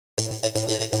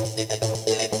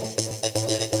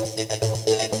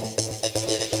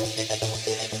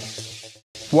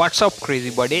What's up, crazy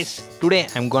buddies? Today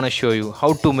I'm gonna show you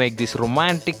how to make this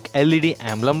romantic LED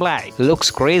emblem light. Looks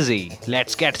crazy.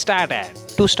 Let's get started.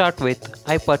 To start with,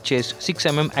 I purchased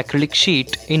 6mm acrylic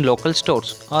sheet in local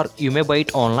stores, or you may buy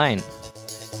it online.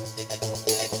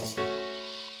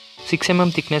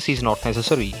 6mm thickness is not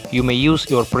necessary. You may use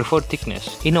your preferred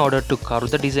thickness. In order to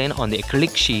carve the design on the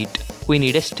acrylic sheet, we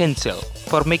need a stencil.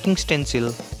 For making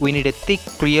stencil, we need a thick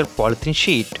clear polythene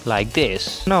sheet like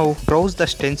this. Now browse the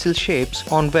stencil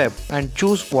shapes on web and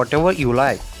choose whatever you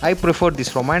like. I prefer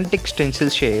this romantic stencil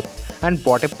shape and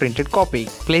bought a printed copy.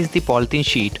 Place the polythene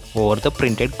sheet over the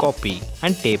printed copy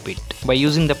and tape it. By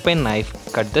using the pen knife,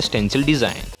 cut the stencil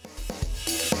design.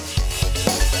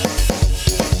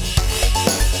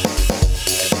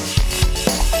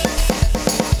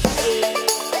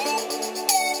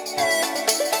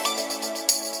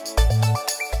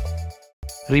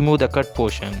 Remove the cut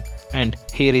portion, and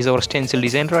here is our stencil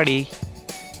design ready.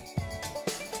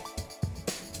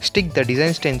 Stick the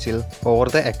design stencil over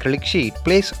the acrylic sheet.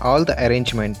 Place all the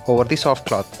arrangement over the soft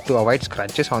cloth to avoid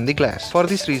scratches on the glass. For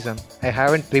this reason, I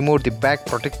haven't removed the back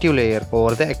protective layer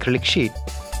over the acrylic sheet.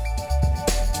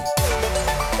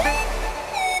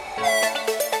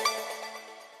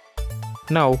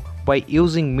 Now, by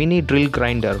using mini drill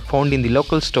grinder found in the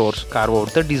local stores, carve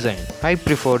out the design. I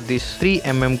prefer this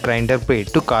 3mm grinder bit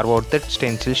to carve out that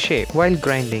stencil shape. While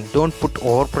grinding, don't put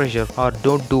over pressure or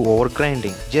don't do over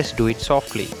grinding, just do it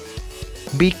softly.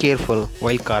 Be careful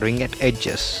while carving at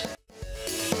edges.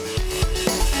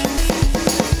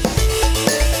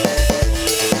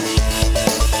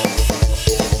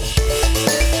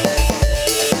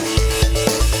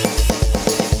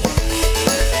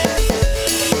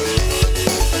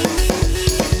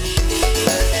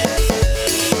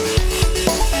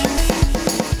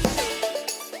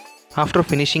 After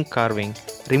finishing carving,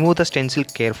 remove the stencil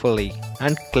carefully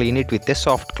and clean it with a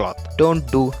soft cloth. Don't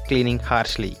do cleaning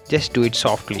harshly, just do it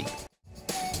softly.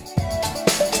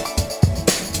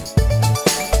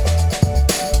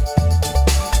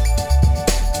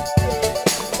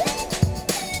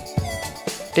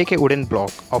 Take a wooden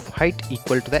block of height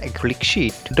equal to the acrylic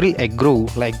sheet. Drill a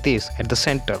groove like this at the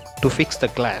center to fix the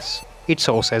glass. It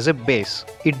serves as a base.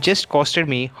 It just costed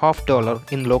me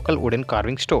 $50 in local wooden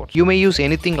carving store. You may use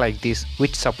anything like this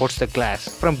which supports the glass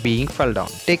from being fell down.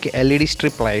 Take a L.E.D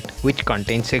strip light which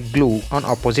contains a glue on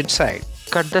opposite side.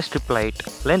 Cut the strip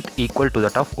light length equal to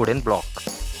that of wooden block.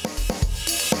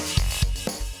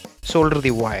 Solder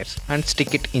the wires and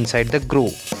stick it inside the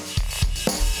groove.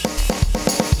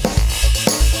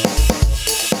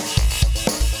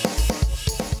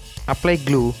 Apply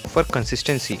glue for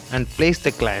consistency and place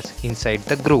the glass inside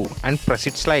the groove and press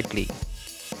it slightly.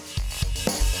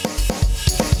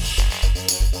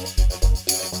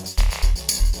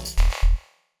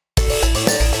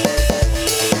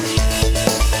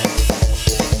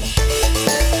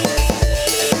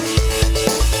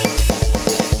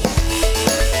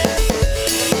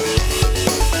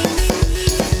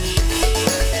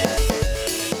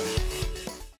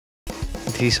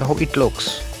 This is how it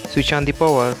looks. Switch on the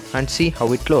power and see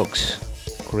how it looks.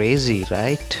 Crazy,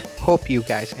 right? Hope you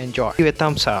guys enjoy. Give a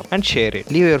thumbs up and share it.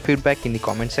 Leave your feedback in the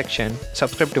comment section.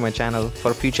 Subscribe to my channel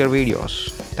for future videos.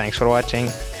 Thanks for watching.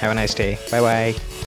 Have a nice day. Bye bye.